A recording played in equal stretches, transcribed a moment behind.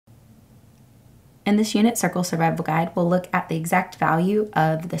In this unit circle survival guide, we'll look at the exact value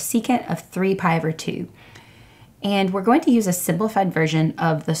of the secant of 3 pi over 2. And we're going to use a simplified version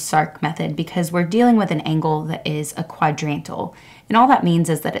of the S.A.R.C method because we're dealing with an angle that is a quadrantal. And all that means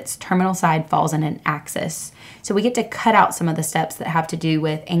is that its terminal side falls in an axis. So we get to cut out some of the steps that have to do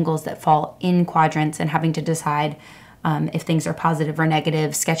with angles that fall in quadrants and having to decide if things are positive or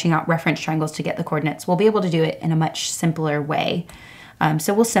negative, sketching out reference triangles to get the coordinates. We'll be able to do it in a much simpler way.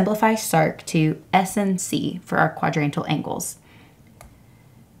 So we'll simplify S.A.R.C to S and C for our quadrantal angles.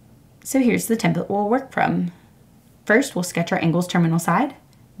 So here's the template we'll work from. First, we'll sketch our angle's terminal side,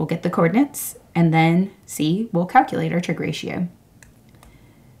 we'll get the coordinates, and then C, we'll calculate our trig ratio.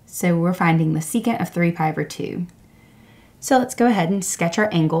 So we're finding the secant of 3 pi over 2. So let's go ahead and sketch our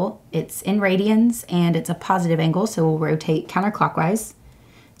angle. It's in radians and it's a positive angle, so we'll rotate counterclockwise.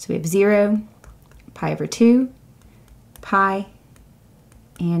 So we have 0, pi over 2, pi,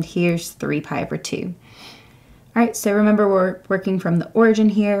 and here's 3 pi over 2. All right, so remember we're working from the origin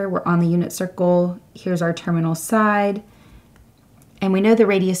here. We're on the unit circle. Here's our terminal side. And we know the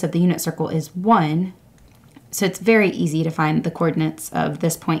radius of the unit circle is 1. So it's very easy to find the coordinates of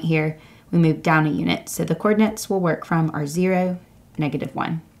this point here. We move down a unit. So the coordinates we'll work from are 0,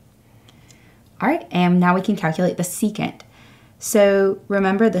 -1. All right, and now we can calculate the secant. So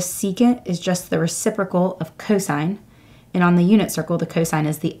remember the secant is just the reciprocal of cosine. And on the unit circle, the cosine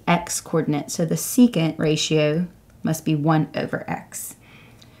is the x coordinate. So the secant ratio must be 1 over x.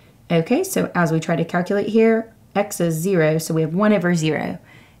 Okay, so as we try to calculate here, x is 0, so we have 1 over 0,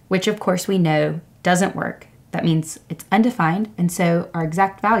 which of course we know doesn't work. That means it's undefined, and so our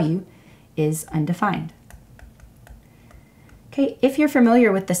exact value is undefined. Okay, if you're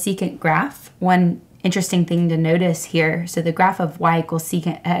familiar with the secant graph, one interesting thing to notice here, so the graph of y equals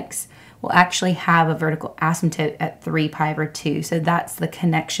secant x will actually have a vertical asymptote at 3 pi over 2. So that's the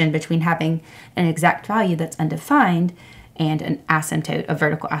connection between having an exact value that's undefined and an asymptote, a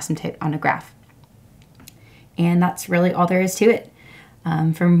vertical asymptote on a graph. And that's really all there is to it.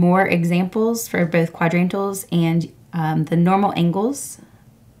 For more examples for both quadrantals and the normal angles,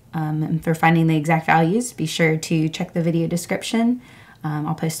 and for finding the exact values, be sure to check the video description.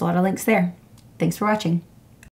 I'll post a lot of links there. Thanks for watching.